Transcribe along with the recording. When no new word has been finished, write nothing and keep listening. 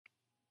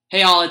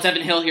Hey all, it's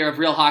Evan Hill here of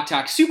Real Hawk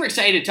Talk. Super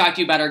excited to talk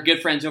to you about our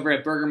good friends over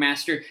at Burger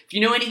Master. If you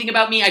know anything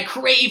about me, I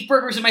crave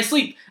burgers in my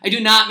sleep. I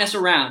do not mess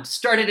around.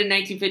 Started in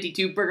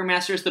 1952, Burger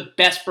Master is the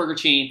best burger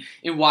chain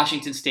in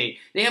Washington State.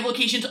 They have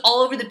locations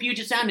all over the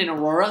Puget Sound in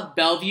Aurora,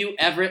 Bellevue,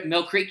 Everett,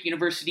 Mill Creek,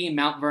 University, and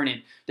Mount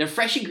Vernon. Their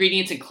fresh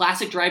ingredients and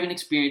classic driving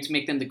experience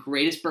make them the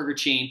greatest burger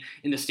chain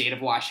in the state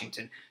of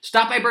Washington.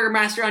 Stop by Burger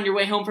Master on your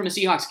way home from a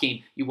Seahawks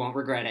game. You won't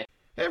regret it.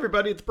 Hey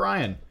everybody, it's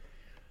Brian.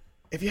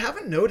 If you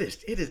haven't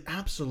noticed, it is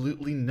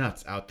absolutely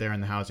nuts out there in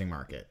the housing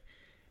market.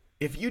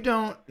 If you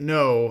don't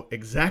know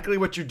exactly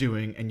what you're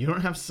doing and you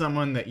don't have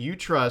someone that you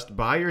trust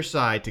by your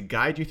side to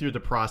guide you through the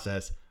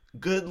process,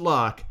 good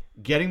luck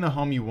getting the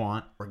home you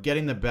want or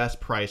getting the best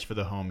price for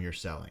the home you're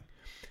selling.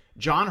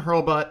 John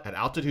Hurlbut at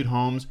Altitude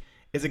Homes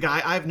is a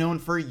guy I've known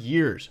for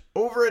years,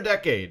 over a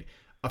decade,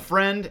 a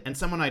friend and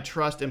someone I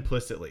trust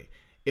implicitly.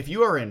 If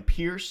you are in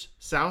Pierce,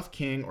 South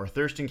King, or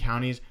Thurston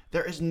counties,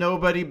 there is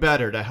nobody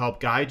better to help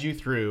guide you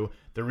through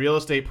the real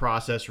estate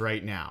process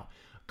right now.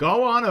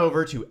 Go on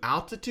over to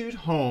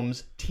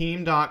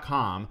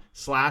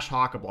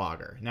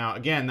altitudehomesteam.com/hawkblogger. Now,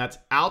 again, that's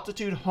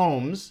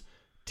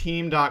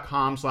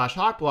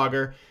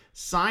altitudehomesteam.com/hawkblogger.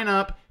 Sign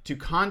up to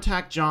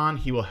contact John.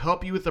 He will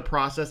help you with the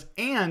process,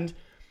 and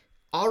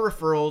all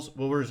referrals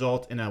will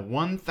result in a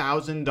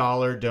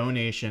 $1,000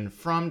 donation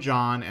from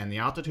John and the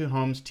Altitude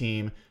Homes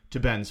team to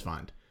Ben's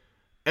Fund.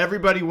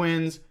 Everybody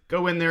wins.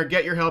 Go in there,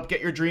 get your help,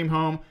 get your dream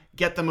home,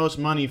 get the most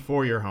money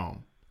for your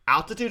home.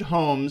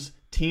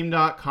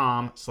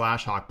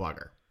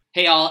 altitudehomesteam.com/hawkblogger.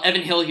 Hey all,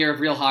 Evan Hill here of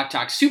Real Hawk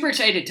Talk. Super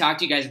excited to talk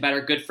to you guys about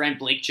our good friend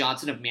Blake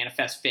Johnson of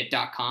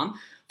ManifestFit.com.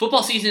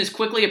 Football season is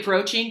quickly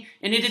approaching,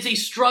 and it is a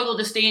struggle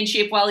to stay in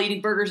shape while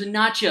eating burgers and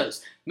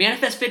nachos.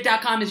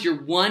 ManifestFit.com is your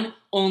one,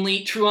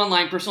 only, true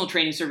online personal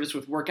training service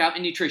with workout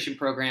and nutrition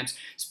programs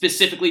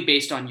specifically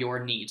based on your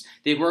needs.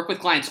 They work with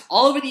clients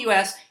all over the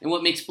U.S., and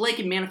what makes Blake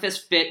and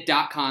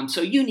ManifestFit.com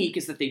so unique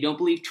is that they don't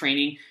believe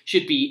training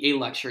should be a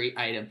luxury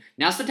item.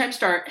 Now's the time to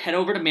start. Head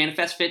over to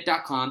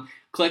ManifestFit.com.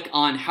 Click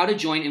on how to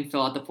join and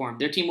fill out the form.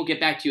 Their team will get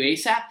back to you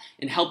ASAP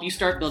and help you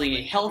start building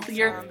a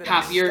healthier,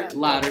 happier,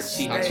 louder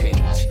Seahawks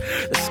fan.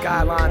 The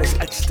skyline is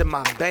etched in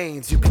my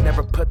veins. You can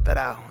never put that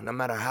out, no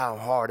matter how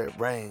hard it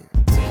rains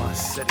in my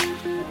city.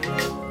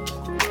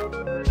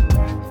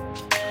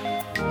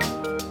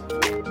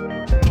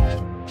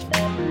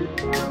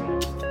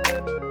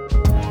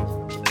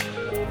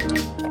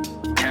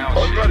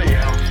 Everybody,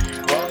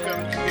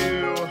 welcome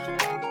to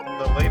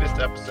the latest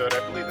episode,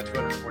 I believe the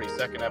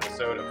 242nd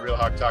episode of Real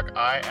Hawk Talk.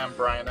 I am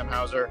Brian M.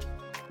 Hauser.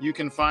 You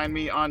can find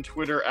me on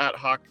Twitter at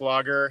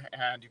HawkBlogger,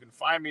 and you can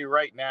find me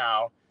right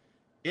now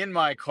in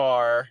my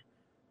car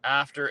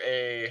after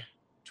a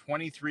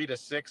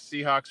 23-6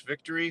 Seahawks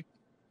victory.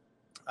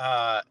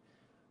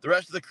 The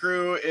rest of the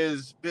crew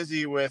is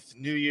busy with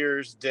New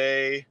Year's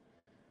Day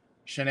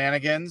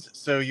shenanigans,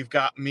 so you've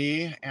got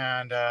me,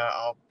 and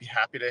I'll be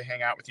happy to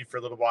hang out with you for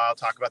a little while,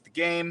 talk about the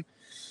game.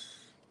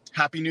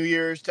 Happy New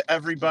Year's to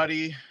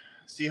everybody.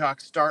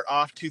 Seahawks start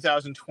off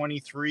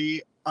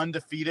 2023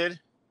 undefeated.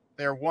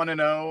 They're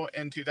 1-0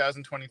 in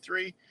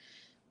 2023,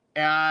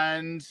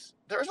 and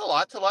there's a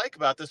lot to like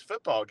about this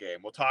football game.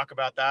 We'll talk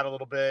about that a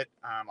little bit.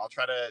 I'll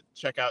try to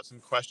check out some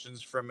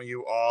questions from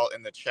you all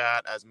in the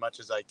chat as much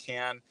as I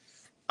can.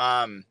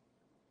 I'm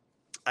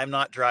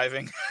not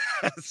driving,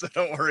 so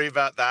don't worry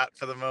about that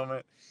for the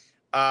moment.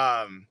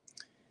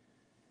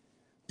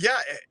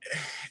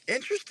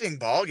 Interesting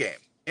ball game,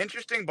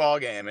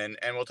 and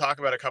we'll talk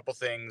about a couple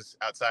things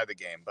outside the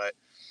game. But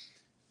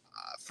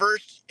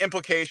first,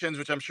 implications,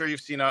 which I'm sure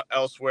you've seen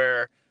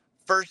elsewhere.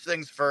 First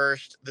things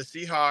first, the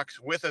Seahawks,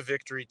 with a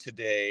victory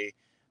today,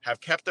 have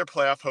kept their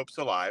playoff hopes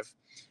alive.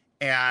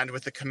 And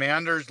with the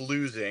Commanders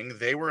losing,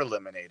 they were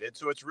eliminated.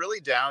 So it's really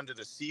down to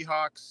the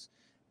Seahawks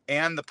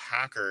and the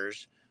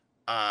Packers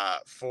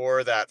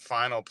for that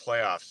final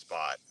playoff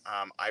spot.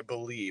 I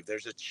believe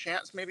there's a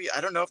chance, maybe,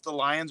 I don't know if the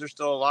Lions are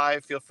still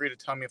alive. Feel free to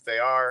tell me if they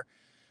are.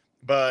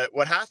 But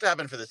what has to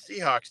happen for the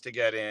Seahawks to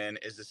get in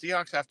is the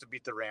Seahawks have to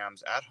beat the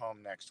Rams at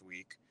home next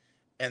week.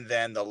 And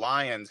then the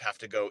Lions have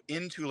to go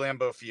into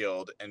Lambeau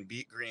Field and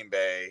beat Green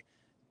Bay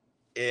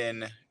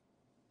in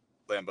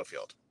Lambeau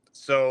Field.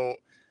 So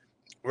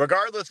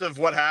regardless of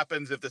what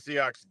happens if the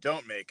Seahawks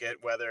don't make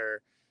it,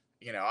 whether,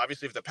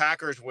 obviously if the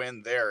Packers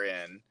win, they're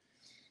in.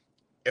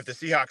 If the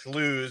Seahawks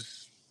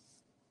lose,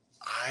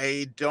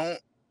 I don't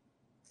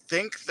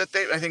think that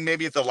I think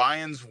maybe if the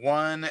Lions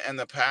won and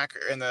the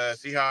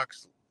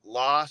Seahawks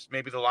lost,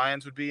 maybe the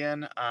Lions would be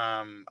in.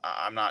 I'm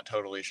not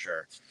totally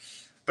sure.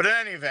 But in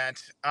any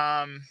event,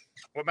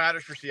 what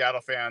matters for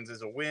Seattle fans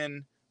is a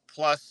win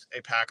plus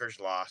a Packers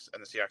loss,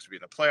 and the Seahawks will be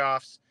in the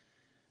playoffs.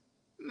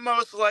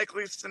 Most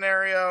likely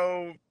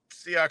scenario,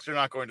 Seahawks are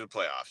not going to the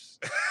playoffs.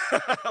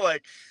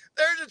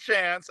 There's a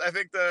chance. I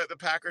think the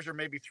Packers are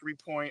maybe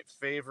 3-point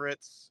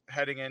favorites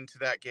heading into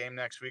that game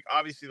next week.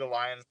 Obviously, the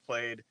Lions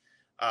played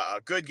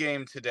a good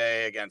game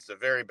today against a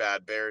very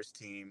bad Bears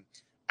team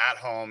at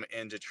home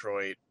in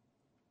Detroit.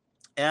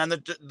 And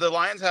the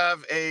Lions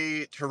have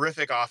a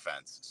terrific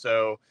offense.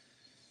 So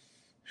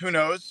who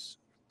knows?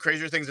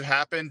 crazier things have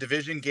happened.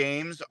 Division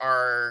games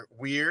are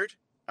weird.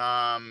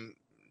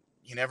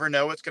 You never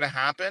know what's going to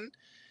happen.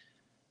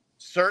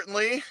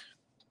 Certainly,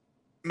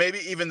 maybe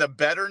even the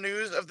better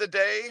news of the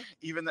day,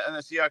 even in the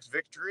Seahawks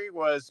victory,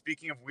 was,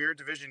 speaking of weird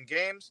division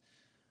games,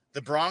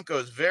 the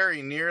Broncos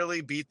very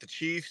nearly beat the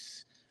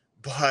Chiefs,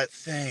 but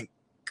thank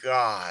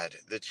God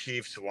the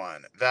Chiefs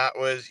won. That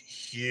was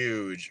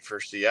huge for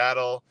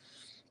Seattle.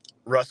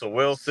 Russell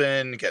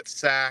Wilson gets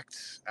sacked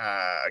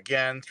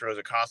again, throws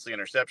a costly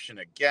interception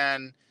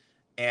again,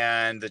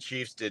 and the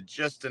Chiefs did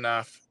just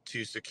enough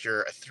to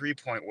secure a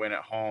 3-point win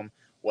at home.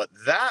 What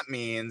that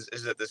means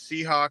is that the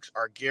Seahawks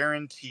are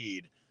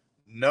guaranteed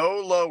no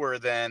lower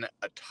than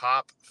a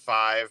top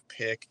 5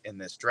 pick in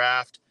this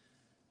draft.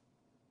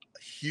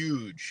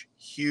 Huge,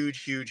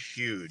 huge, huge,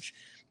 huge.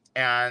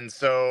 And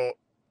so,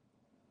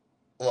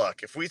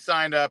 look, if we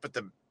signed up at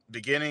the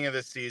beginning of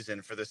the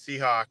season for the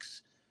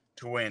Seahawks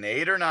to win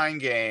 8 or 9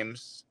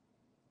 games,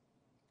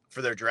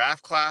 for their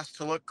draft class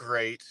to look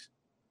great,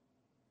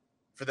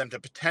 for them to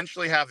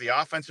potentially have the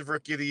offensive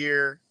rookie of the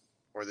year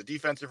or the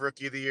defensive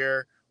rookie of the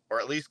year, or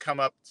at least come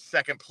up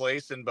second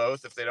place in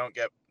both if they don't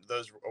get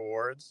those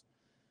awards,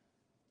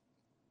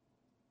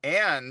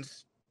 and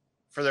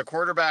for their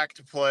quarterback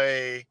to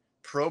play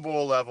Pro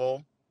Bowl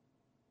level,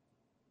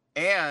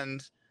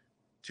 and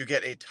to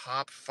get a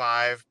top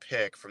 5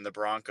 pick from the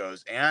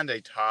Broncos and a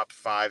top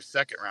 5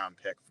 second-round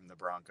pick from the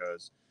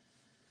Broncos,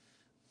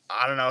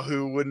 I don't know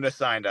who wouldn't have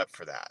signed up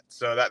for that.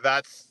 So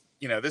that's,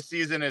 this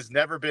season has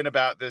never been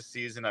about this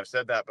season. I've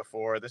said that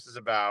before. This is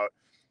about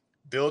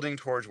building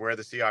towards where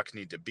the Seahawks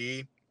need to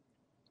be.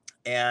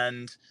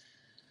 And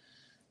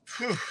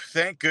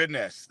thank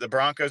goodness the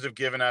Broncos have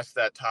given us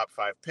that top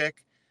 5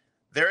 pick.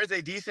 There is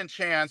a decent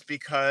chance,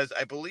 because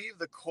I believe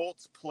the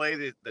Colts play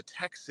the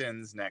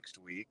Texans next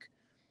week.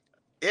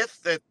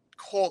 If the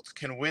Colts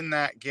can win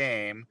that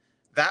game,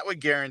 that would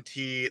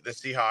guarantee the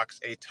Seahawks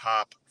a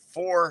top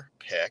 4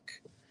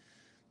 pick.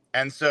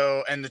 And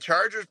the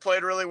Chargers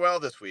played really well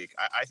this week.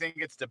 I think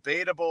it's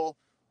debatable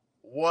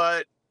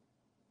what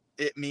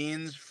it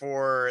means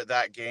for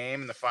that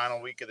game in the final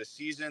week of the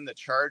season. The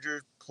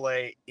Chargers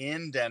play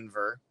in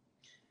Denver,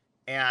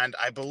 and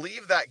I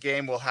believe that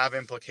game will have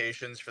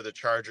implications for the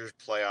Chargers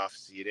playoff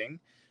seeding.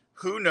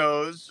 Who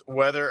knows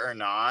whether or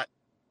not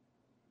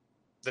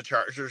the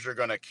Chargers are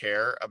going to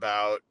care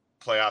about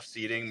playoff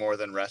seeding more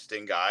than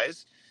resting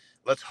guys.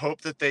 Let's hope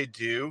that they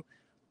do.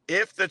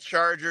 If the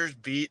Chargers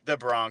beat the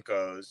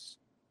Broncos,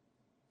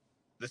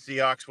 the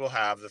Seahawks will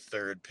have the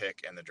 3rd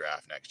pick in the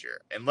draft next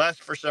year. Unless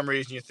for some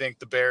reason you think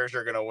the Bears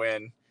are going to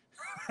win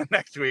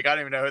next week. I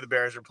don't even know who the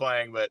Bears are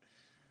playing, but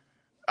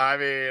I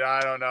mean,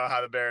 I don't know how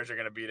the Bears are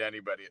going to beat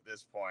anybody at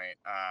this point.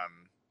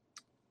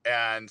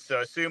 And so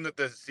assume that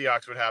the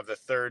Seahawks would have the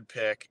 3rd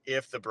pick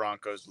if the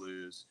Broncos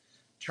lose.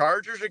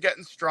 Chargers are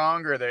getting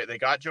stronger. They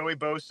got Joey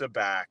Bosa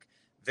back.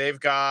 They've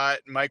got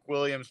Mike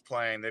Williams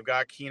playing. They've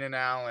got Keenan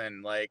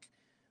Allen. Like,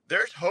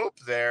 there's hope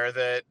there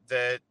that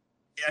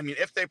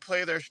if they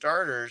play their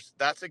starters,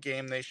 that's a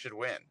game they should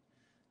win.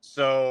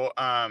 So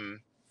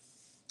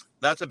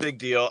that's a big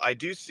deal. I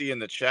do see in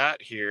the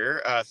chat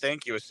here,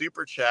 thank you, a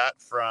super chat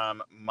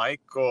from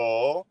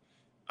Michael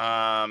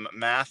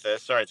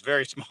Mathis. Sorry, it's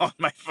very small on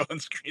my phone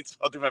screen, so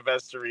I'll do my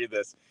best to read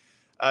this.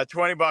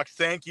 $20.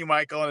 Thank you,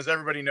 Michael. And as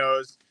everybody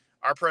knows,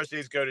 our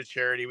proceeds go to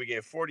charity. We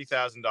gave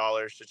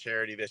 $40,000 to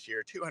charity this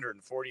year, $240,000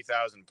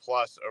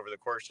 plus over the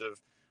course of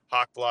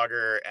Hawk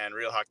Blogger and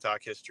Real Hawk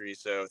Talk history.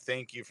 So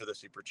thank you for the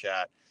super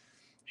chat.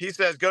 He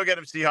says, go get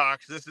him,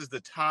 Seahawks. This is the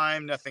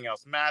time. Nothing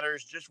else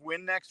matters. Just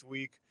win next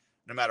week,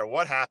 no matter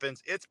what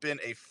happens. It's been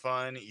a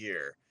fun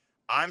year.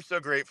 I'm so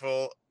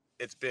grateful.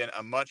 It's been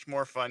a much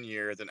more fun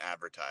year than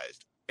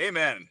advertised.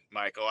 Amen,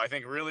 Michael. I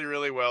think really,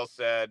 really well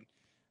said.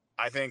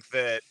 I think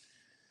that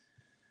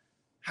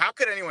how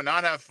could anyone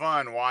not have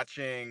fun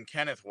watching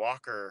Kenneth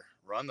Walker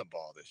run the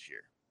ball this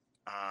year?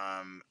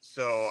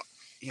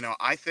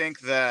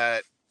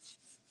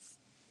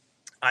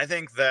 I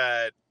think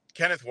that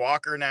Kenneth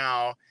Walker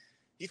now,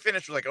 he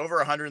finished with like over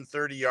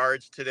 130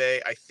 yards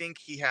today. I think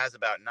he has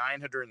about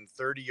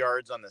 930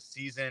 yards on the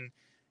season.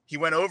 He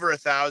went over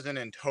 1,000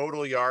 in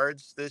total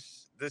yards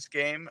this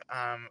game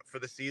for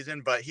the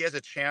season, but he has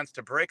a chance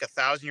to break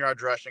 1,000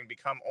 yards rushing,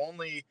 become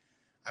only,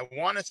 I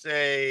want to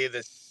say,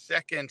 the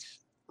second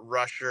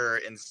rusher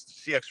in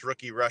CX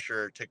rookie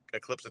rusher to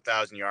eclipse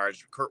 1,000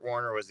 yards. Kurt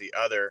Warner was the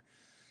other.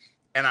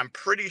 And I'm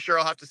pretty sure,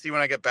 I'll have to see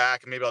when I get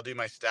back, and maybe I'll do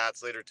my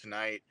stats later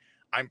tonight.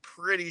 I'm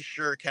pretty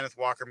sure Kenneth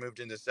Walker moved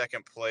into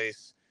second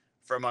place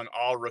for among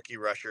all rookie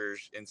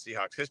rushers in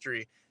Seahawks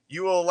history.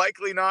 You will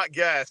likely not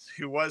guess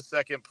who was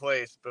second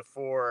place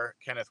before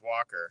Kenneth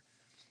Walker.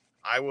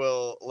 I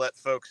will let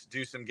folks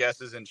do some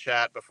guesses in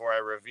chat before I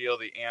reveal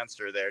the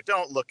answer there.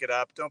 Don't look it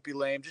up. Don't be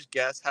lame. Just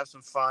guess. Have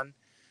some fun.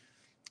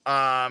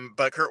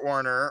 But Kurt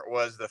Warner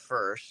was the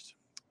first,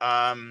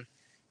 and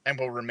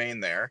will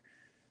remain there.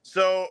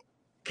 So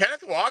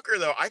Kenneth Walker,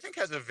 though, I think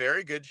has a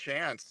very good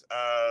chance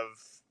of,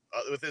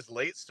 with this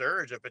late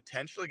surge, of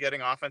potentially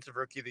getting Offensive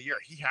Rookie of the Year.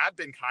 He had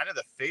been kind of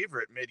the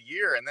favorite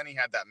mid-year, and then he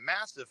had that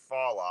massive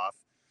fall off.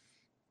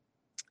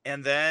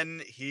 And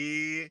then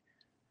he's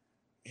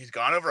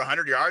gone over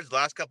 100 yards the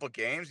last couple of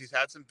games. He's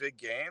had some big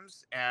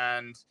games,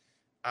 and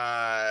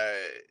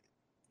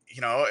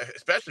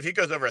especially if he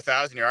goes over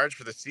 1,000 yards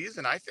for the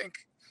season, I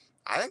think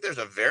there's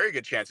a very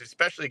good chance,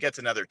 especially gets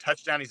another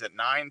touchdown. He's at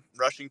 9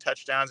 rushing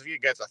touchdowns. If he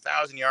gets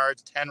 1,000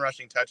 yards, 10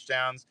 rushing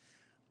touchdowns,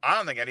 I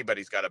don't think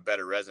anybody's got a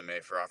better resume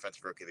for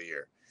Offensive Rookie of the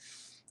Year.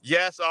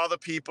 Yes, all the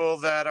people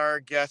that are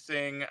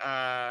guessing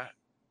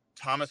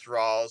Thomas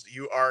Rawls,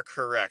 you are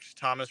correct.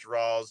 Thomas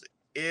Rawls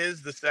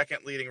is the second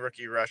leading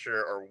rookie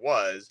rusher, or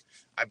was.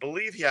 I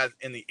believe he has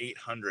in the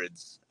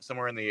 800s,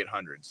 somewhere in the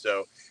 800s.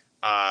 So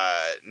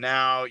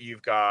now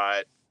you've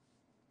got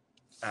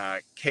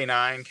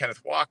K9,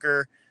 Kenneth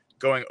Walker,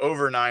 going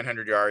over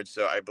 900 yards.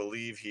 So I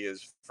believe he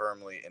is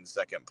firmly in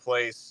second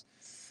place.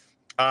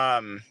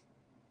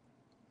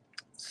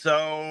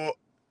 So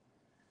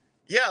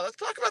yeah, let's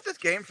talk about this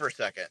game for a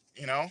second,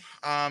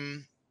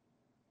 and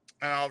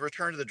I'll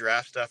return to the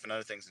draft stuff and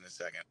other things in a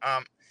second.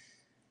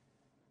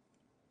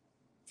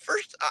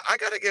 First, I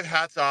got to give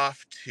hats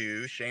off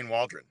to Shane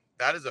Waldron.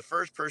 That is the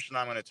first person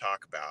I'm going to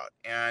talk about.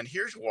 And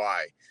here's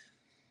why.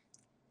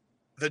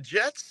 The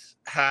Jets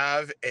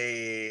have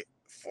a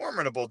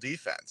formidable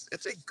defense.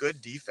 It's a good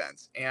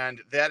defense.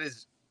 And that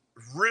is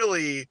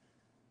really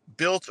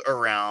built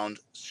around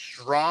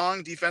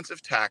strong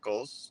defensive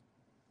tackles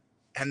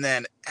and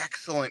then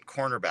excellent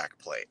cornerback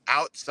play,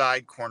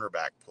 outside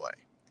cornerback play.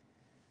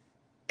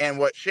 And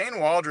what Shane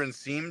Waldron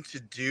seemed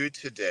to do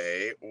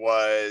today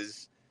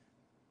was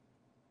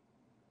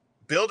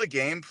build a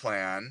game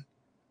plan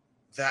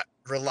that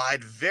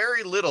relied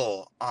very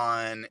little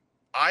on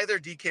either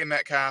DK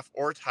Metcalf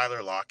or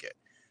Tyler Lockett.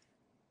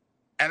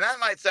 And that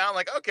might sound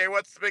like, okay,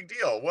 what's the big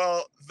deal?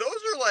 Well, those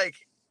are like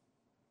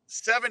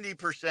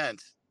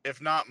 70%,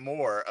 if not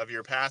more, of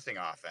your passing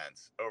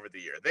offense over the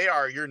year. They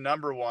are your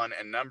number one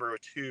and number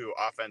two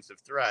offensive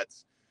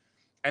threats.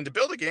 And to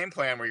build a game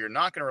plan where you're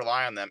not going to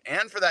rely on them,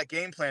 and for that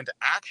game plan to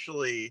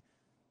actually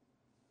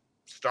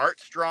start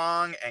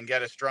strong and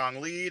get a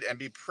strong lead and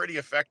be pretty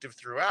effective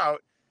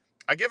throughout,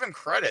 I give him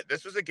credit.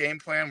 This was a game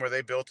plan where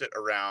they built it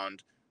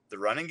around the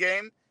running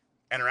game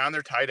and around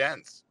their tight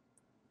ends.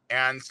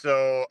 And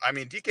so, I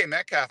mean, DK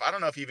Metcalf, I don't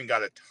know if he even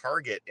got a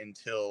target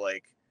until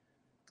like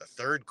the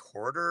third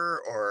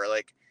quarter, or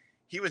like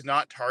he was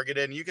not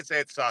targeted. And you could say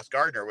it's Sauce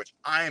Gardner, which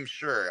I am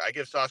sure I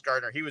give Sauce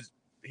Gardner.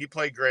 He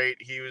played great.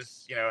 He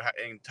was,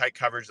 in tight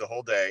coverage the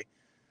whole day.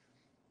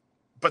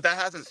 But that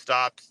hasn't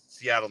stopped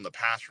Seattle in the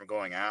past from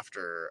going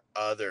after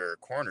other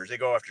corners. They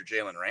go after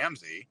Jalen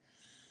Ramsey.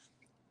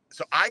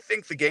 So I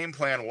think the game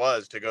plan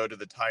was to go to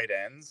the tight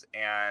ends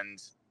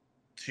and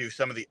to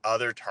some of the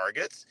other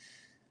targets.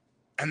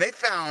 And they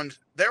found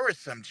there was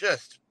some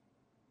just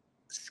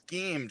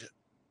schemed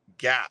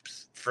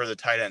gaps for the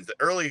tight ends. The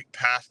early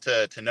pass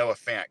to Noah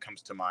Fant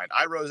comes to mind.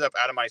 I rose up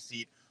out of my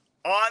seat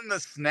on the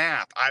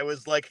snap. I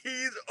was like,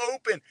 he's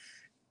open.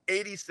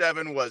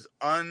 87 was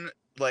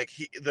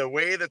the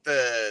way that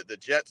the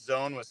jet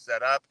zone was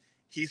set up,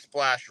 he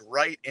splashed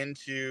right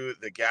into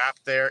the gap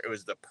there. It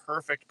was the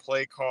perfect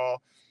play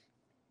call.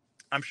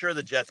 I'm sure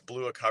the Jets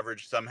blew a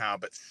coverage somehow,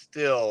 but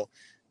still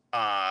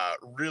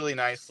really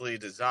nicely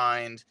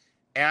designed.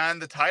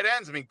 And the tight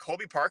ends, I mean,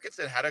 Colby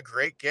Parkinson had a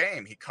great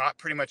game. He caught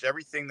pretty much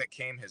everything that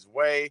came his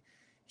way.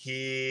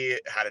 He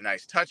had a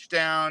nice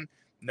touchdown.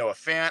 Noah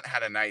Fant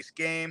had a nice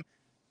game.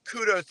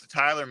 Kudos to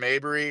Tyler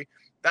Mabry.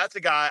 That's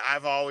a guy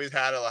I've always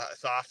had a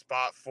soft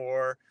spot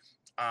for.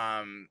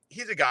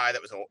 He's a guy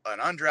that was an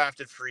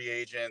undrafted free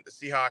agent. The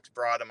Seahawks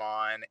brought him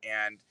on,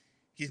 and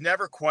he's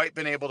never quite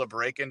been able to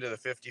break into the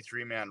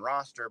 53-man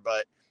roster.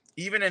 But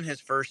even in his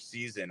first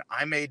season,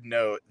 I made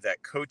note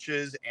that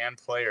coaches and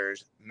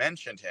players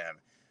mentioned him,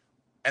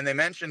 and they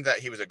mentioned that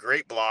he was a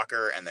great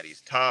blocker and that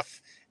he's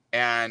tough.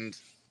 And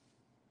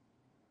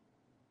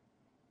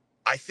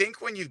I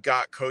think when you've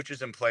got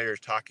coaches and players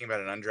talking about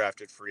an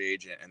undrafted free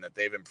agent and that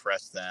they've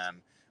impressed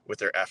them with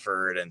their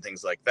effort and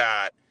things like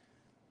that,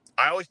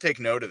 I always take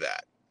note of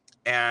that.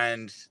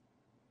 And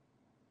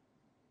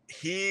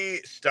he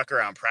stuck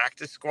around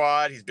practice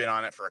squad. He's been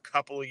on it for a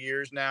couple of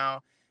years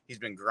now. He's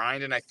been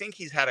grinding. I think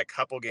he's had a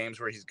couple games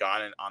where he's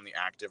gotten on the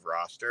active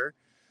roster,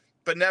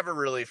 but never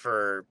really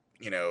for,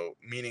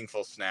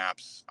 meaningful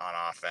snaps on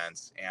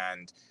offense.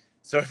 And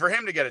so for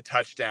him to get a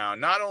touchdown,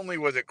 not only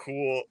was it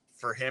cool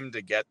for him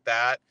to get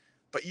that,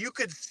 but you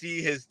could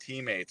see his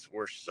teammates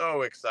were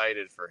so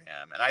excited for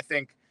him. And I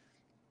think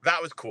that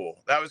was cool.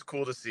 That was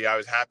cool to see. I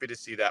was happy to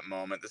see that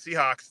moment. The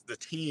Seahawks, the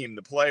team,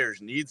 the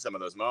players need some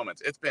of those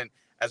moments. It's been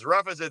as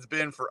rough as it's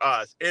been for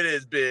us. It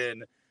has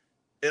been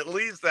at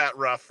least that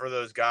rough for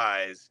those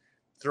guys,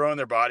 throwing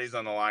their bodies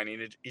on the line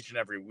each and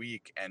every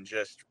week and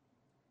just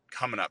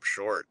coming up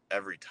short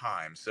every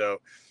time. So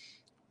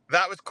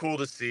that was cool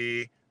to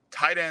see.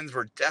 Tight ends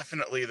were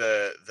definitely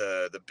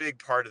the big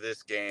part of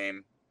this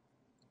game.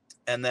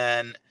 And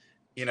then,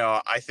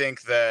 I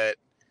think that,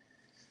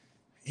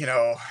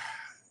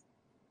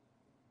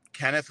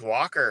 Kenneth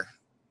Walker,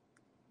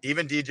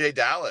 even DJ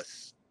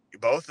Dallas,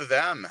 both of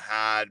them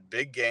had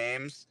big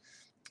games.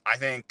 I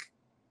think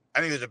I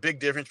think there's a big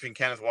difference between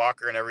Kenneth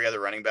Walker and every other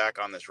running back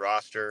on this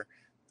roster.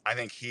 I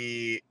think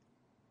he's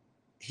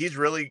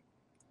really,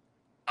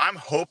 I'm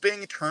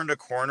hoping, turned a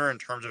corner in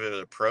terms of his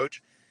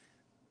approach.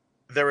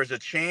 There was a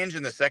change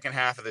in the second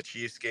half of the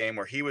Chiefs game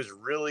where he was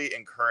really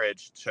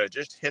encouraged to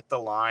just hit the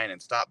line and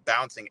stop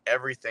bouncing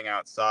everything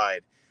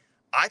outside.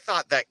 I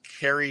thought that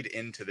carried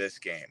into this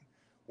game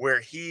where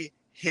he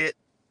hit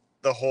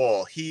the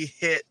hole. He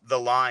hit the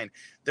line.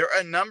 There are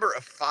a number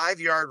of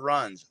 5-yard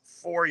runs,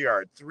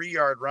 4-yard,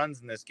 3-yard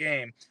runs in this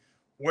game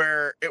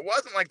where it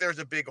wasn't like there was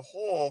a big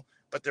hole,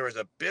 but there was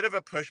a bit of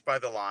a push by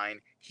the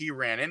line. He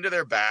ran into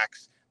their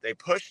backs. They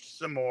pushed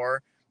some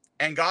more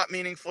and got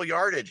meaningful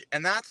yardage.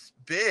 And that's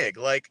big.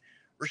 Like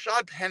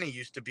Rashad Penny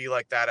used to be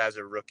like that as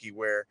a rookie,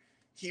 where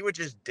he would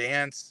just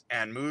dance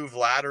and move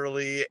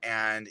laterally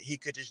and he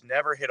could just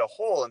never hit a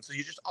hole. And so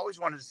you just always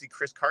wanted to see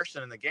Chris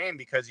Carson in the game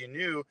because you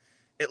knew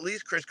at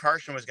least Chris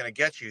Carson was going to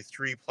get you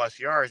 3+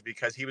 yards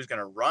because he was going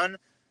to run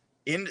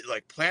in,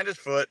 like plant his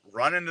foot,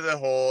 run into the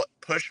hole,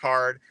 push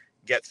hard,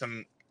 get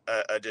some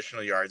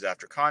additional yards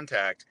after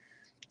contact.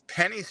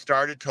 Penny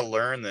started to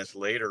learn this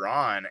later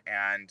on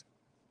and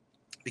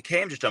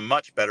became just a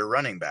much better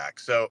running back.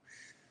 So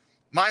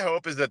my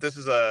hope is that this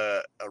is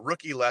a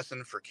rookie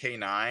lesson for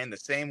K9, the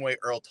same way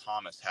Earl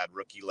Thomas had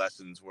rookie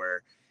lessons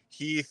where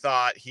he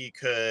thought he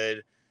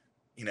could,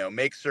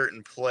 make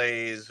certain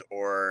plays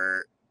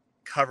or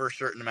cover a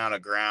certain amount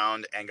of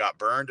ground and got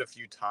burned a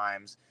few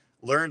times,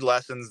 learned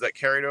lessons that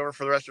carried over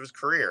for the rest of his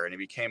career. And he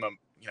became an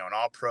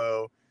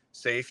all-pro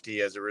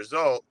safety as a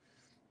result.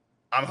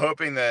 I'm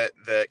hoping that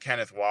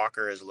Kenneth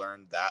Walker has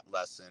learned that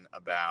lesson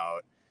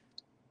about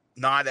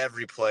not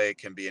every play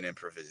can be an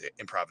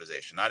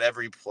improvisation. Not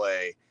every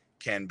play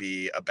can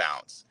be a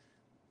bounce.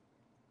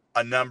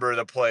 A number of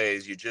the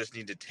plays, you just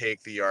need to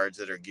take the yards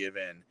that are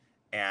given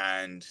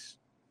and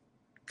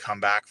come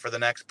back for the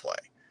next play.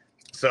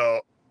 So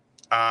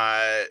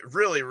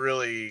really,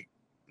 really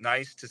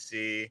nice to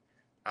see.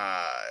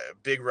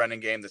 Big running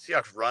game. The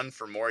Seahawks run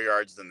for more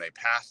yards than they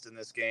passed in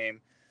this game.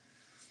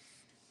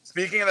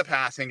 Speaking of the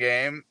passing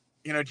game,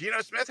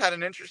 Geno Smith had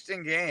an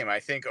interesting game. I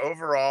think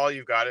overall,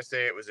 you've got to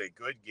say it was a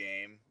good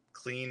game,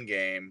 clean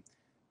game.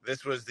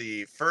 This was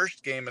the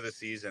first game of the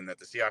season that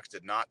the Seahawks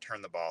did not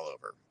turn the ball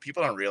over.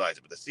 People don't realize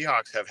it, but the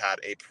Seahawks have had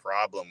a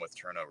problem with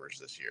turnovers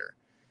this year.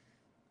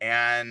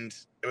 And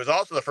it was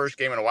also the first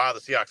game in a while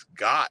the Seahawks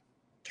got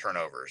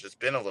turnovers. It's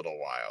been a little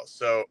while.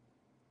 So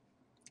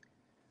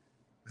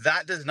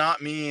that does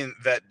not mean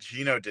that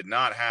Geno did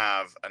not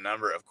have a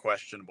number of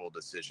questionable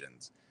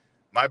decisions.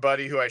 My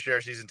buddy who I share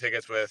season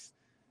tickets with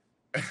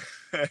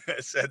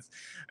said,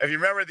 if you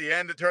remember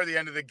toward the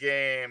end of the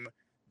game,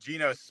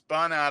 Geno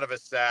spun out of a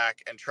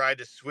sack and tried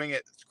to swing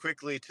it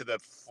quickly to the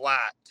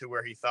flat to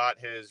where he thought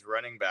his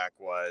running back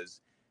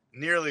was,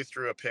 nearly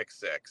threw a pick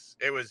six.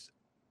 It was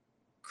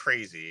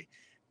crazy.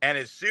 And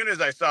as soon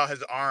as I saw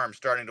his arm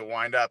starting to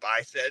wind up,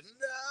 I said,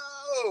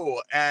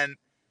 no. And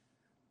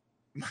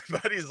my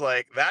buddy's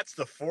like, that's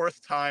the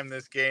fourth time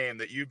this game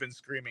that you've been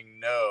screaming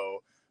no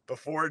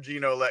before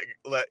Geno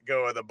let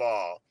go of the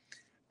ball.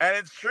 And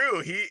it's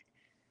true.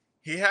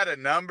 He had a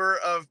number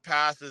of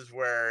passes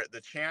where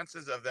the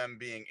chances of them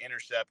being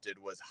intercepted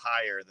was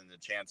higher than the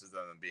chances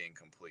of them being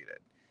completed.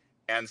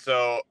 And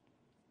so,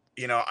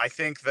 I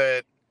think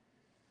that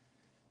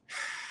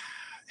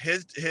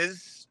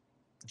his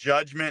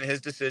judgment,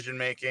 his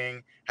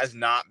decision-making has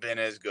not been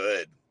as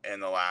good in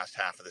the last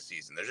half of the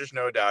season. There's just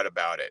no doubt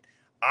about it.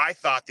 I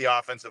thought the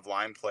offensive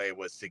line play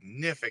was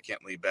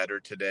significantly better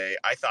today.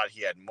 I thought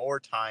he had more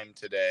time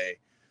today,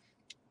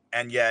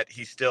 and yet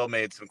he still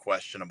made some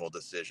questionable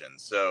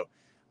decisions. So,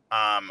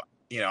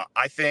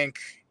 I think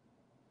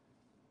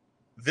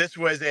this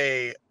was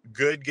a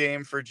good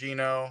game for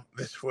Geno.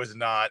 This was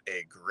not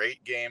a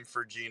great game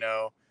for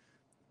Geno,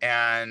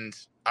 and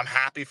I'm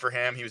happy for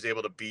him. He was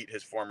able to beat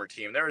his former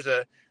team. I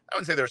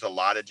wouldn't say there was a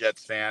lot of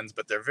Jets fans,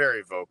 but they're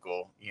very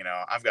vocal.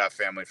 I've got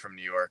family from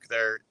New York.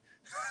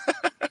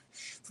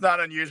 It's not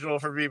unusual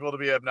for people to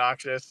be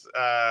obnoxious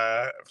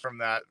from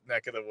that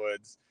neck of the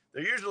woods.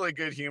 They're usually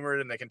good humored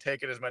and they can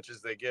take it as much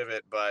as they give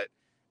it, but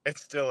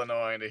it's still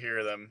annoying to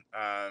hear them.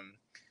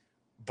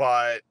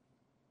 But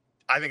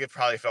I think it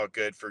probably felt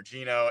good for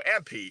Geno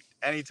and Pete.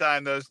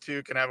 Anytime those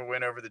two can have a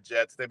win over the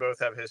Jets, they both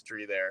have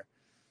history there.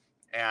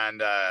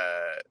 And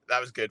that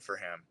was good for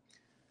him.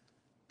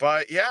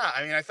 But yeah,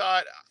 I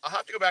thought I'll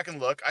have to go back and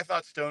look. I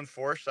thought Stone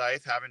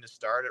Forsythe having to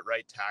start at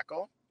right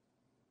tackle.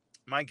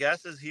 My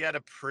guess is he had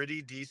a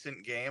pretty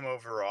decent game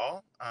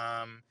overall.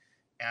 And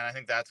I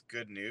think that's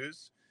good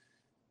news.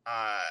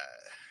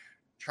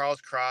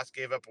 Charles Cross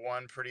gave up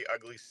one pretty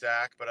ugly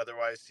sack, but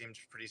otherwise seems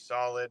pretty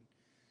solid.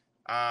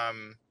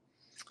 And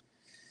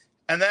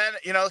then,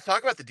 let's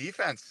talk about the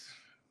defense.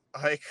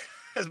 Like,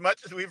 as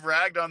much as we've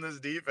ragged on this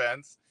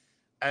defense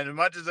and as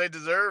much as they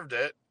deserved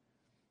it,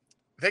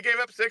 they gave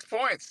up 6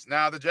 points.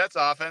 Now, the Jets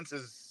offense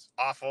is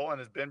awful and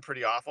has been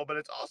pretty awful, but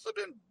it's also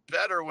been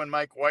better when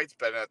Mike White's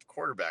been at the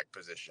quarterback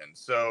position.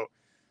 So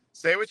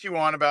say what you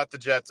want about the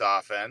Jets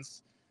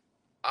offense.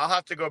 I'll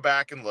have to go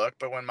back and look,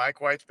 but when Mike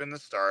White's been the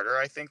starter,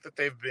 I think that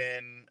they've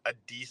been a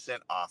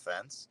decent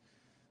offense.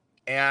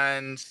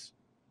 And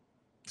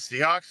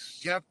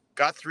Seahawks,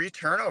 got 3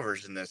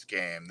 turnovers in this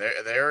game.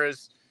 There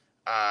is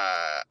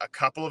a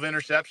couple of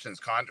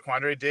interceptions.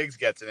 Quandre Diggs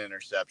gets an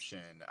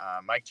interception.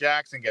 Mike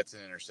Jackson gets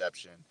an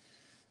interception.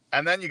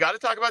 And then you got to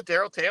talk about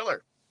Darrell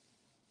Taylor.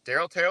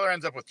 Darrell Taylor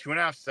ends up with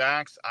 2.5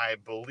 sacks. I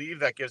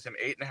believe that gives him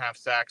 8.5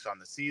 sacks on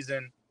the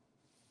season.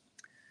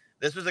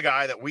 This was a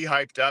guy that we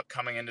hyped up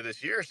coming into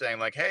this year saying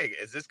like, hey,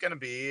 is this going to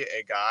be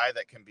a guy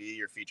that can be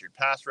your featured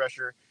pass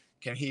rusher?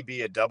 Can he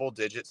be a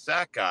double-digit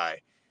sack guy?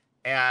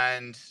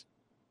 And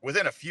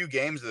within a few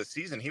games of the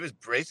season, he was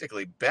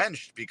basically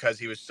benched because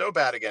he was so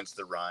bad against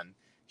the run.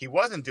 He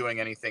wasn't doing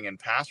anything in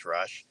pass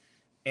rush.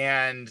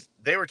 And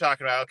they were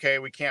talking about, okay,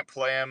 we can't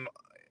play him,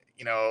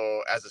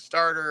 as a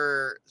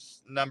starter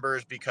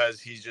numbers because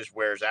he just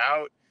wears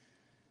out.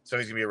 So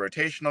he's going to be a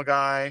rotational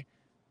guy.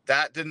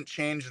 That didn't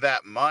change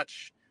that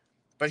much.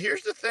 But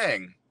here's the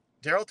thing.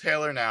 Darrell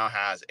Taylor now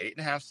has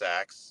 8.5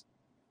 sacks.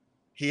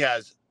 He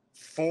has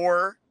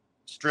 4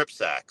 strip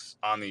sacks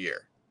on the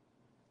year.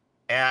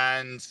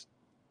 And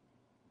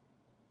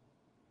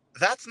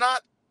that's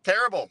not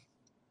terrible.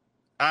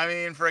 I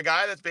mean, for a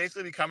guy that's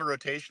basically become a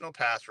rotational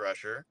pass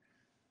rusher,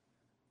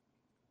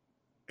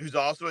 who's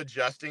also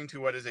adjusting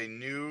to what is a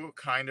new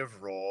kind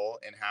of role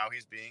in how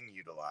he's being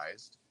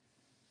utilized,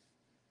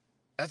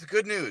 that's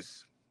good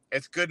news.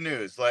 It's good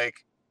news.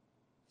 Like,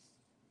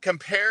 I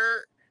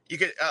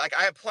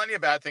have plenty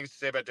of bad things to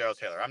say about Darrell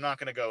Taylor. I'm not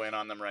going to go in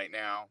on them right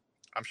now.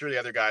 I'm sure the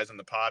other guys in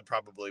the pod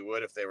probably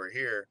would if they were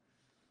here.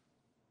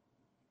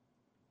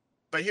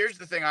 But here's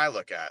the thing I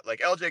look at. Like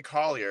LJ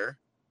Collier,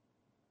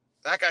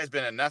 that guy's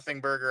been a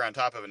nothing burger on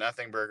top of a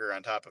nothing burger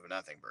on top of a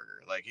nothing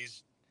burger. Like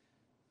he's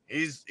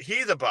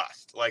a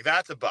bust. Like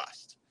that's a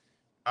bust.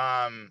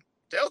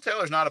 Darrell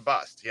Taylor's not a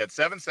bust. He had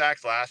 7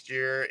 sacks last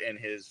year in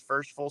his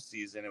first full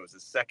season. It was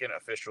his second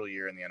official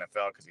year in the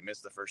NFL because he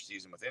missed the first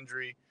season with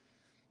injury.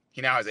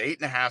 He now has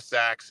 8.5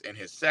 sacks in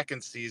his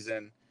second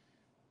season.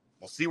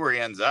 We'll see where he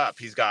ends up.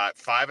 He's got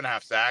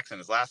 5.5 sacks in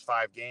his last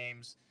 5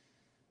 games.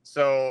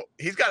 So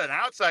he's got an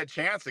outside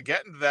chance of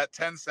getting to that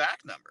 10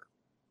 sack number.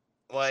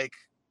 Like,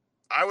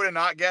 I would have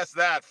not guessed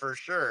that for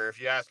sure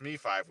if you asked me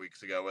 5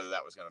 weeks ago whether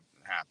that was going to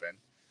happen.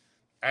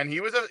 And he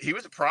was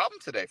a problem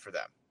today for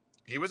them.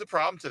 He was a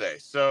problem today.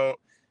 So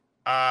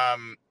I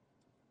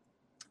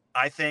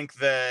think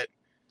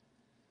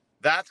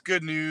that's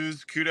good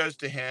news. Kudos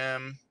to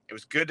him. It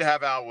was good to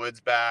have Al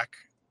Woods back.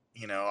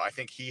 I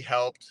think he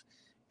helped.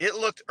 It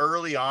looked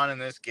early on in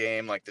this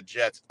game like the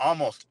Jets,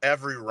 almost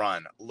every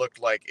run looked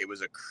like it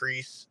was a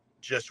crease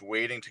just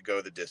waiting to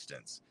go the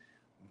distance.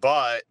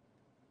 But,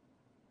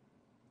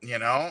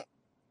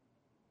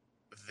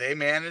 they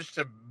managed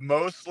to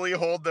mostly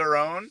hold their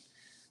own.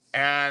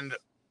 And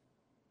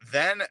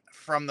then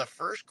from the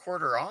first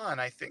quarter on,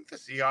 I think the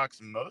Seahawks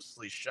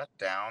mostly shut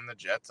down the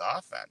Jets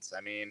offense.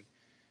 I mean,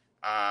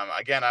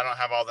 again, I don't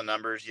have all the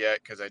numbers yet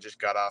because I just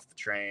got off the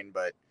train,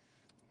 but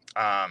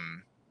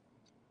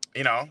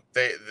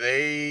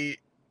they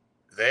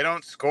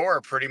don't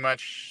score pretty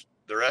much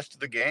the rest of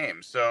the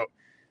game. So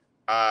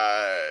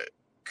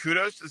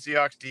kudos to the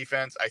Seahawks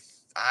defense.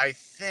 I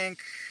think,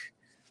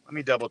 let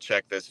me double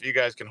check this. If you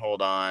guys can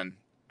hold on.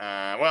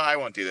 Well, I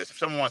won't do this. If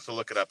someone wants to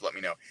look it up, let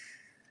me know.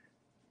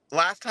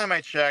 Last time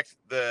I checked,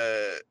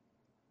 the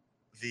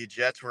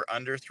Jets were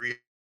under 3.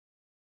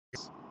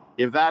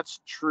 If that's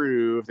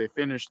true, if they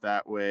finished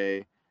that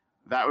way,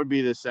 that would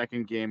be the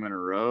second game in a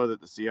row that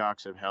the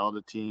Seahawks have held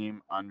a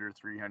team under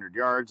 300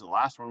 yards. The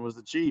last one was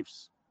the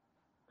Chiefs,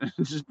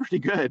 which is pretty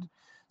good.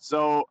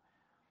 So,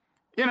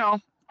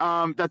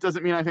 that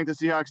doesn't mean I think the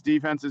Seahawks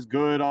defense is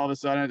good all of a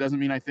sudden. It doesn't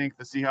mean I think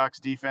the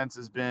Seahawks defense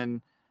has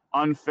been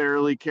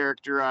unfairly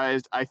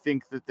characterized. I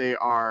think that they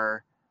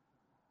are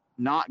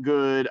not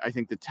good. I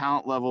think the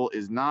talent level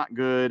is not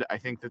good. I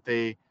think that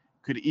they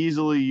could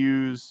easily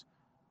use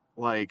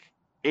like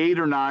 8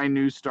 or 9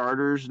 new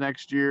starters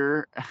next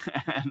year,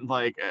 and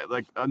like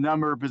a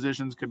number of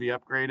positions could be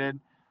upgraded.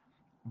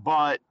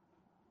 But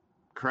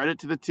credit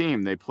to the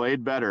team, they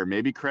played better.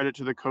 Maybe credit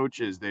to the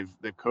coaches, they've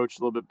coached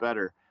a little bit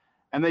better,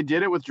 and they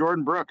did it with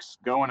Jordan Brooks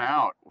going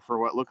out for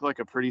what looked like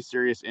a pretty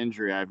serious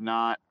injury. I've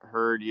not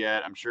heard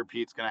yet. I'm sure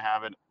Pete's going to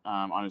have it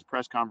on his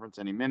press conference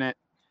any minute,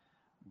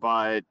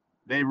 but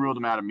they ruled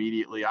him out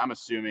immediately. I'm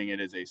assuming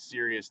it is a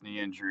serious knee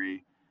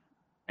injury.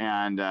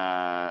 And,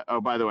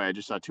 by the way, I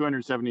just saw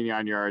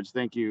 279 yards.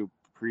 Thank you,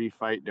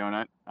 pre-fight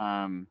donut.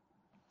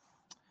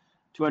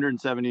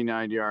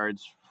 279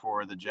 yards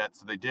for the Jets.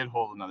 So they did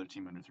hold another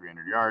team under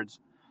 300 yards.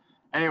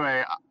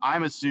 Anyway,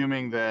 I'm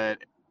assuming that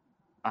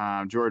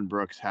Jordan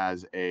Brooks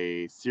has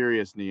a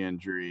serious knee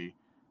injury.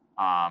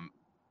 I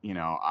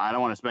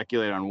don't want to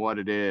speculate on what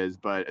it is,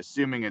 but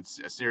assuming it's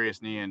a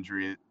serious knee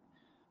injury,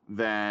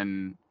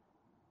 then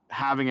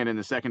having it in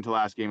the second to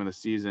last game of the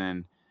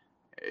season,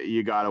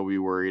 you got to be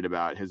worried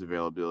about his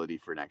availability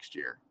for next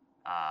year.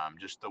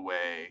 Just the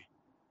way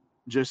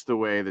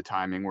the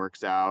timing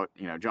works out.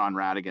 John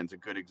Radigan's a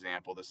good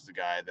example. This is a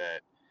guy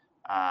that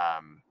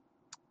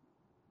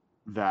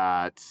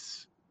that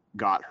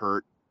got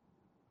hurt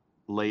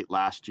late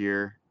last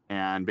year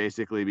and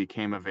basically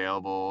became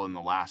available in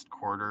the last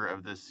quarter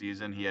of this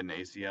season. He had an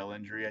ACL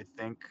injury, I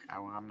think.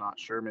 I'm not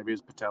sure. Maybe it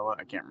was patella.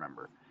 I can't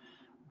remember.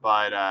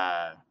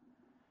 But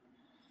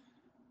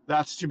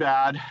that's too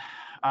bad.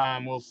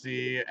 We'll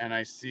see. And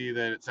I see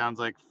that it sounds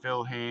like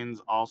Phil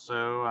Haynes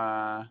also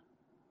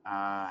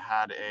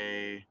had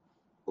a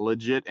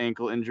legit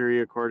ankle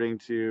injury, according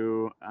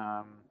to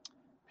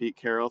Pete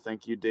Carroll.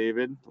 Thank you,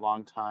 David.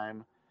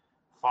 Longtime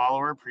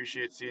follower.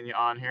 Appreciate seeing you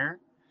on here.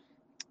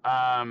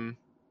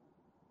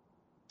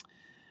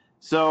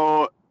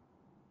 So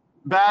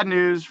bad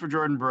news for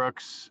Jordan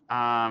Brooks.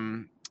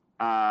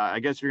 I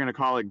guess you're going to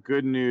call it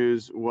good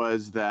news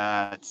was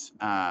that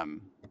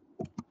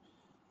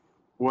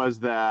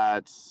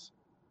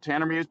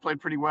Tanner Muse played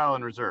pretty well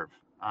in reserve.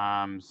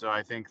 So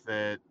I think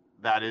that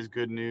is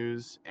good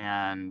news.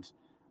 And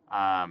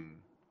I'm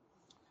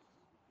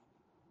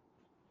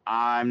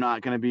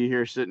not going to be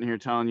here sitting here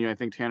telling you I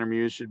think Tanner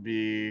Muse should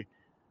be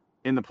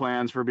in the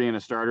plans for being a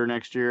starter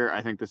next year.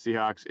 I think the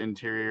Seahawks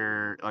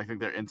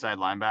their inside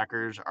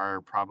linebackers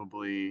are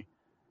probably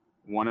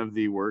one of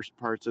the worst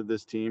parts of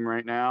this team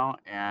right now.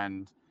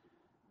 And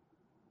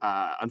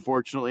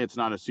unfortunately, it's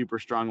not a super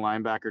strong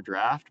linebacker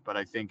draft, but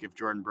I think if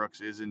Jordan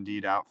Brooks is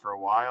indeed out for a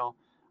while,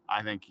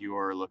 I think you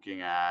are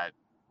looking at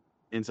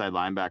inside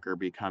linebacker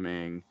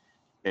becoming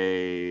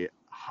a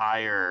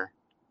higher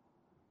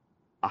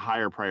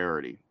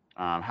priority.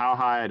 How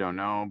high, I don't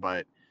know,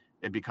 but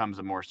it becomes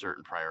a more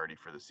certain priority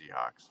for the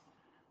Seahawks.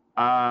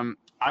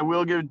 I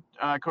will give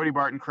Cody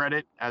Barton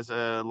credit as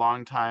a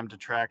longtime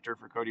detractor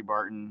for Cody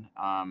Barton.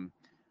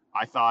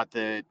 I thought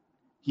that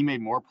he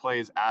made more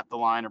plays at the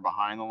line or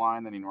behind the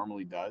line than he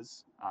normally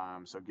does.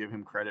 So give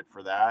him credit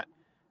for that.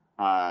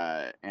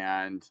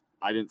 And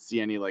I didn't see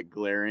any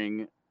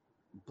glaring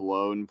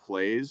blown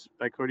plays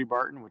by Cody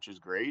Barton, which is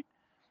great.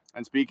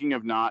 And speaking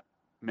of not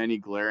many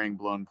glaring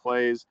blown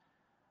plays,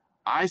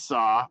 I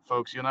saw,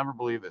 folks, you'll never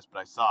believe this, but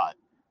I saw it.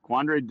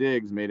 Quandre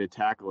Diggs made a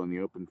tackle in the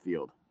open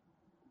field.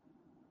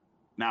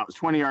 Now, it was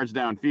 20 yards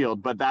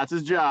downfield, but that's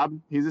his job.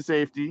 He's a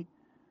safety.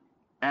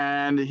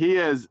 And he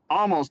has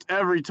almost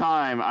every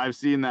time I've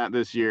seen that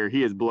this year,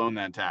 he has blown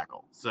that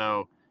tackle.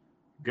 So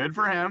good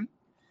for him.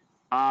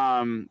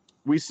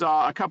 We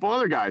saw a couple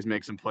other guys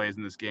make some plays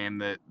in this game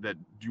that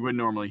you wouldn't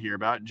normally hear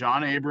about.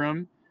 John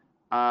Abram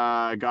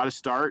got a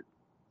start.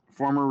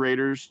 Former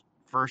Raiders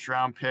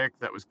first-round pick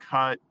that was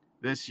cut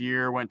this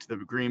year, went to the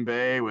Green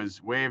Bay,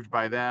 was waived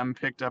by them,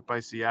 picked up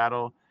by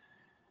Seattle.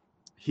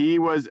 He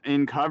was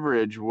in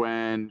coverage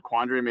when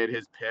Quandre made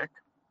his pick.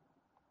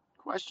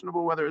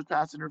 Questionable whether it was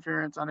pass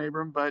interference on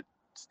Abram, but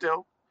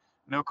still,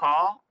 no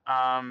call.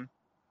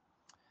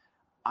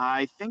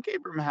 I think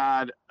Abram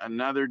had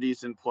another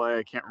decent play.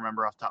 I can't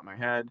remember off the top of my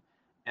head.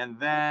 And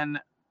then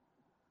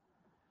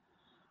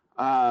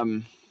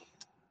I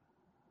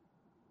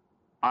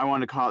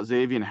want to call it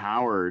Xavier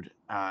Howard.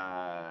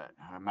 I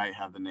might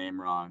have the name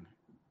wrong.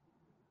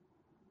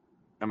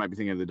 I might be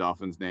thinking of the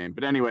Dolphins' name.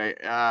 But anyway,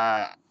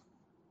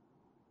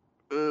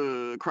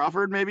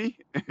 Crawford, maybe?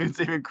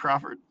 Xavier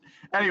Crawford.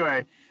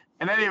 Anyway,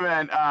 in any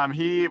event,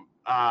 he,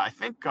 I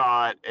think,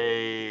 got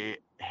a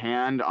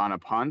hand on a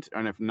punt.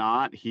 And if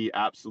not, he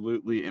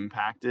absolutely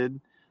impacted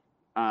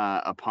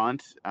a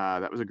punt.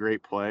 That was a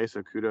great play.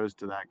 So kudos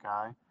to that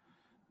guy.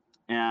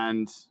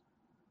 And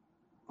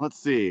let's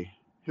see.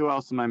 Who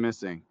else am I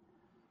missing?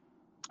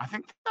 I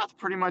think that's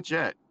pretty much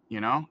it,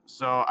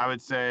 So I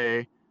would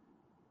say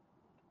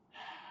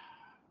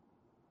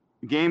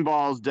game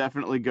balls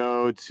definitely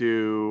go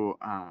to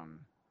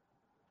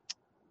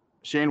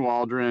Shane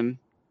Waldron.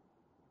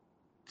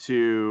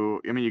 You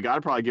got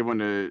to probably give one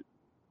to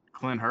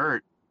Clint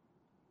Hurt,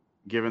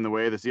 given the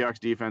way the Seahawks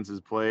defense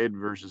has played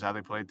versus how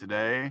they played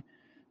today.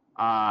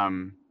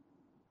 And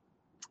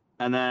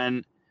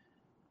then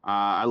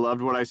I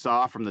loved what I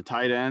saw from the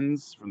tight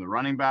ends, from the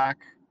running back.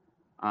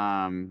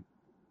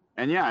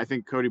 And yeah, I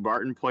think Cody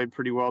Barton played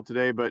pretty well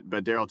today,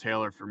 but Darrell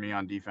Taylor for me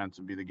on defense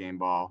would be the game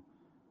ball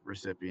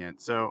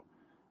recipient. So,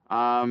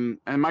 and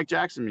Mike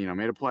Jackson,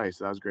 made a play,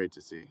 so that was great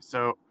to see.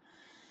 So,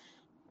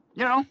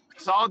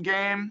 solid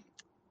game.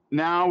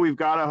 Now we've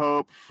got to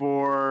hope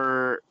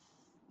for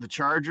the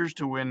Chargers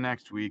to win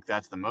next week.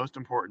 That's the most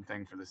important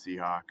thing for the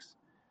Seahawks.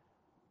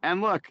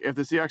 And look, if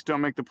the Seahawks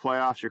don't make the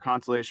playoffs, your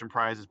consolation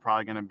prize is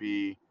probably going to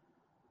be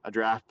a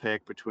draft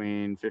pick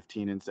between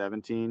 15 and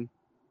 17.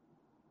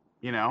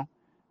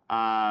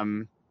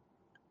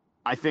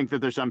 I think that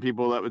there's some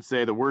people that would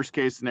say the worst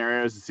case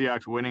scenario is the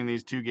Seahawks winning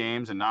these two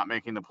games and not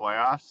making the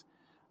playoffs.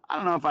 I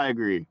don't know if I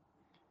agree.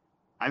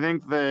 I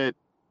think that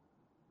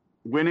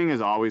winning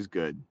is always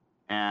good.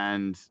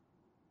 And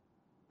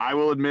I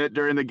will admit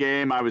during the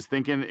game, I was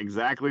thinking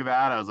exactly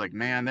that. I was like,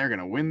 man, they're going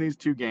to win these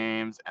two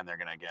games and they're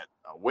going to get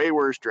a way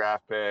worse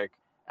draft pick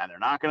and they're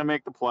not going to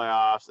make the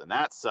playoffs. And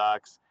that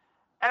sucks.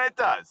 And it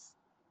does.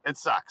 It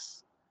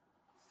sucks.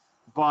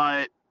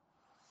 But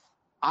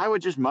I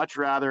would just much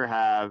rather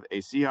have a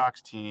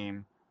Seahawks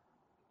team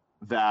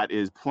that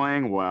is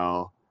playing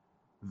well,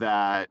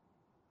 that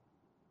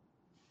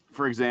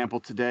for example,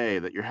 today,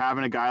 that you're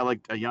having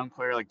a young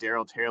player like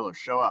Darrell Taylor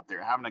show up.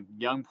 They're having a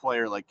young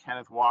player like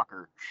Kenneth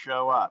Walker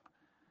show up.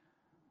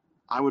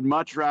 I would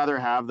much rather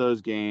have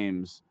those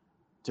games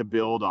to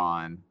build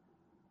on,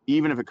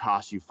 even if it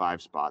costs you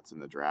 5 spots in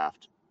the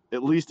draft,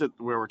 at least at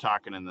where we're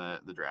talking in the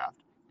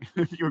draft.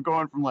 If you were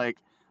going from like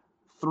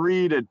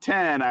 3 to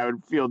 10, I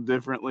would feel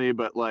differently,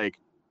 but like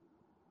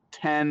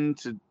 10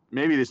 to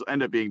maybe this will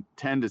end up being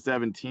 10 to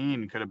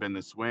 17 could have been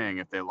the swing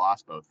if they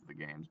lost both of the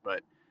games.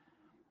 But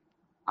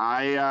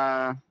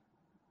I'm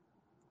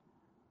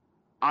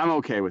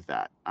okay with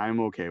that.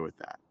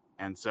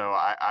 And so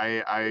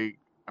I'm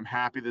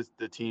happy that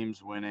the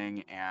team's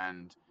winning,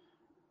 and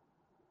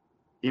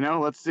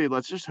let's see.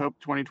 Let's just hope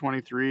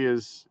 2023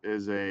 is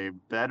a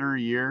better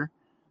year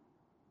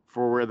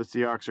for where the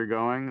Seahawks are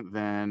going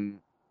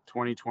than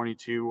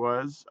 2022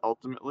 was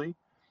ultimately.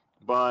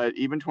 But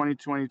even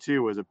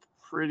 2022 was a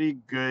pretty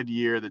good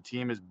year. The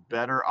team is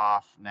better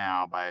off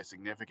now by a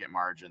significant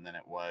margin than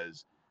it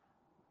was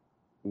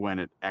when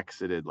it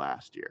exited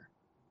last year.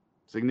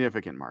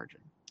 Significant margin.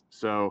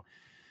 So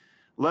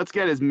let's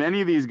get as many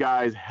of these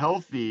guys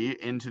healthy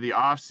into the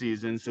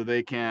offseason so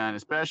they can,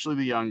 especially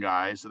the young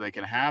guys, so they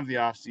can have the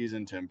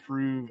offseason to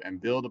improve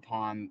and build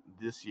upon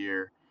this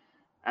year.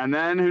 And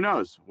then who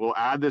knows? We'll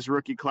add this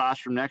rookie class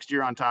from next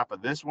year on top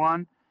of this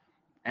one,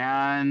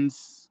 and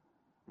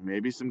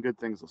maybe some good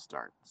things will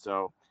start.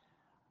 So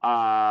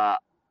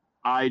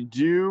I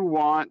do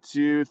want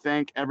to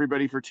thank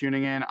everybody for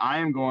tuning in. I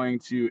am going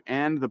to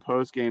end the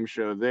post-game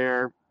show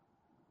there.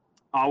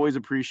 Always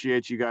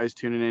appreciate you guys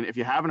tuning in. If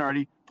you haven't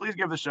already, please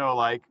give the show a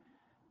like.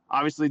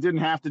 Obviously, didn't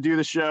have to do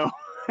the show.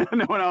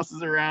 No one else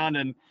is around,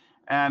 and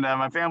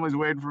my family's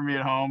waiting for me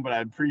at home, but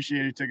I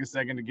appreciate you took a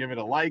second to give it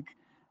a like.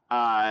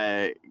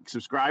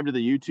 Subscribe to the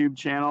YouTube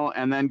channel,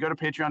 and then go to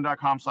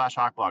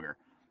patreon.com/hawkblogger.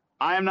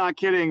 I am not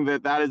kidding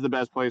that is the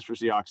best place for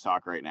Seahawks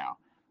talk right now.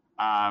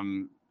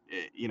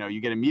 You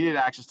get immediate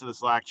access to the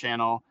Slack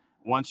channel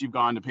once you've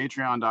gone to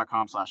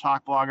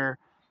patreon.com/hawkblogger.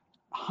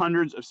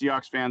 Hundreds of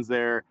Seahawks fans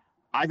there.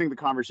 I think the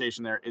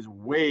conversation there is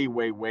way,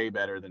 way, way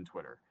better than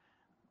Twitter.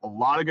 A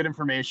lot of good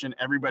information.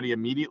 Everybody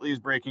immediately is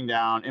breaking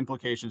down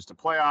implications to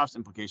playoffs,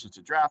 implications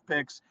to draft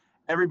picks.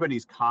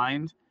 Everybody's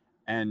kind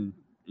and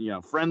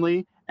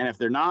friendly, and if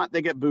they're not,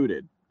 they get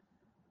booted.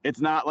 It's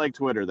not like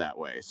Twitter that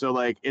way. So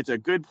it's a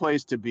good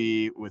place to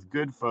be with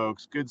good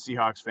folks, good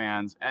Seahawks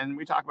fans, and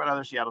we talk about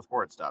other Seattle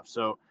sports stuff.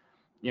 So,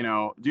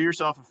 do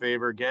yourself a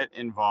favor, get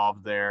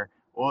involved there.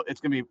 Well, it's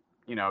going to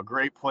be, a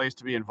great place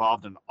to be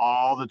involved in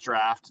all the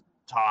draft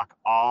talk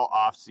all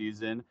off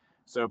season.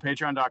 So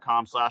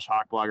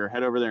patreon.com/hawkblogger,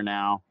 head over there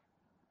now,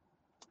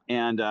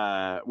 and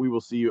we will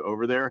see you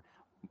over there.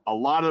 A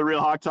lot of the Real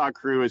Hawk Talk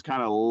crew has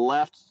kind of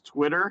left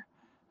Twitter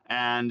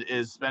and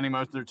is spending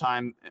most of their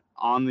time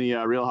on the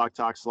Real Hawk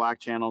Talk Slack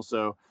channel.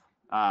 So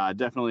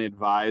definitely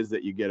advise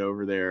that you get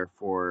over there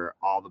for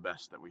all the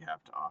best that we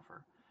have to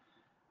offer.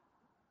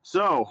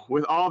 So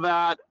with all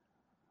that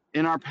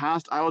in our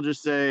past, I will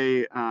just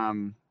say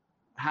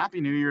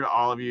Happy New Year to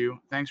all of you.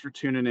 Thanks for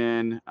tuning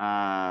in.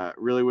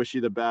 Really wish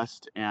you the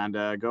best, and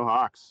go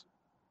Hawks.